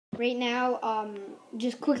right now,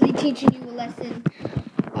 just quickly teaching you a lesson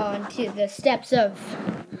on to the steps of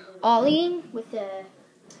ollieing with a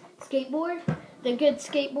skateboard. The good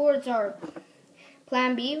skateboards are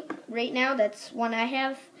Plan B right now. That's one I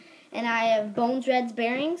have, and I have Bones Red's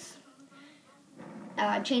bearings.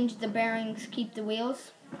 Change the bearings, keep the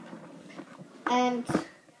wheels, and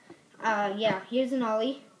yeah, here's an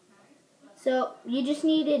ollie. So you just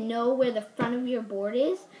need to know where the front of your board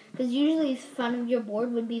is, because usually the front of your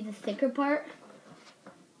board would be the thicker part.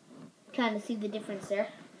 Kind of see the difference there.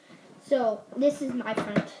 So this is my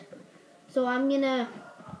front. So I'm gonna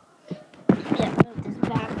move this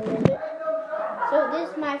back a little bit. So this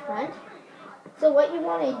is my front. So what you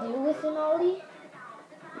want to do with an ollie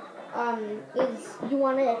is you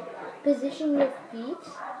want to position your feet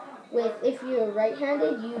with, if you're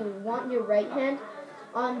right-handed, you want your right hand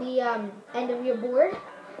on the end of your board.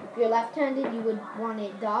 If you're left-handed, you would want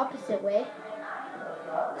it the opposite way.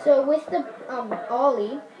 So with the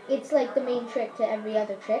ollie, it's like the main trick to every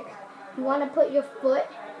other trick. You want to put your foot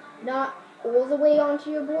not all the way onto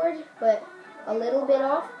your board, but a little bit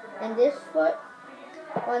off, and this foot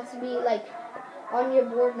wants to be like on your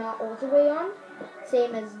board, not all the way on,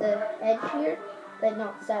 same as the edge here, but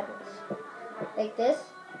not sideways, like this.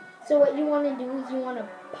 So what you want to do is you want to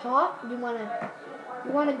pop, you want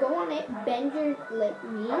to go on it, bend your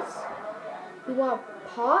knees, you want to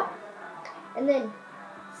pop, and then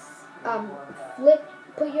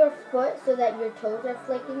put your foot so that your toes are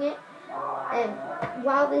flicking it, and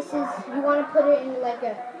while this is, you want to put it in like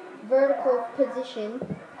a vertical position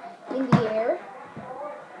in the air,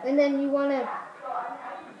 and then you want to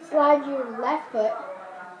slide your left foot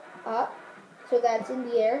up so that's in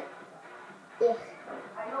the air.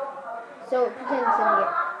 So pretend it's in the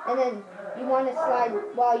air. And then you want to slide,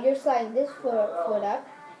 while you're sliding this foot up,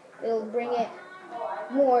 it'll bring it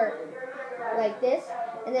more like this.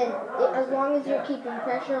 And then as long as you're keeping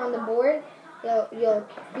pressure on the board, your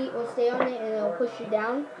feet will stay on it and it'll push you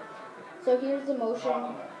down. So here's the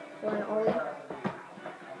motion for an ollie.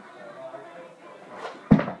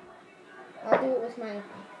 I'll do it with my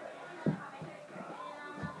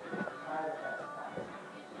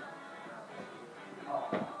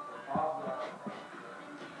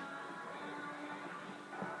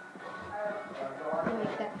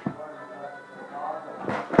like that.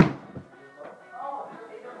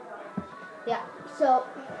 Yeah, so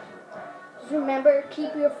just remember,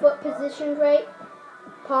 keep your foot positioned right.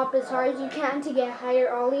 Pop as hard as you can to get a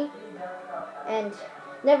higher ollie. And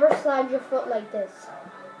never slide your foot like this.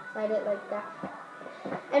 Slide it like that.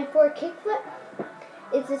 And for a kickflip,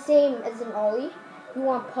 it's the same as an ollie. You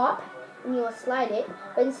want to pop and you want to slide it.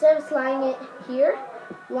 But instead of sliding it here,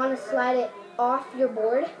 you want to slide it off your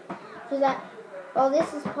board so that while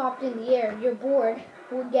this is popped in the air, your board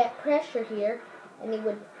would get pressure here and it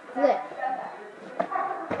would flip.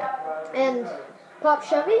 And pop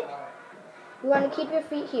shove it. You want to keep your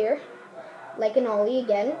feet here, like an ollie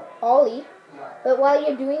again, ollie. But while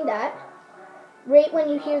you're doing that, right when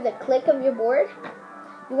you hear the click of your board,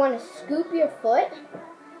 you want to scoop your foot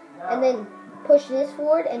and then push this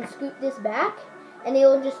forward and scoop this back, and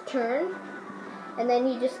it'll just turn, and then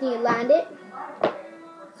you just need to land it.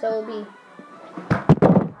 So it'll be,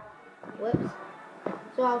 whoops.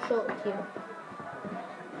 So I'll show it to you.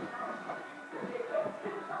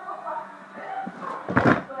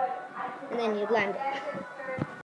 And then you land it.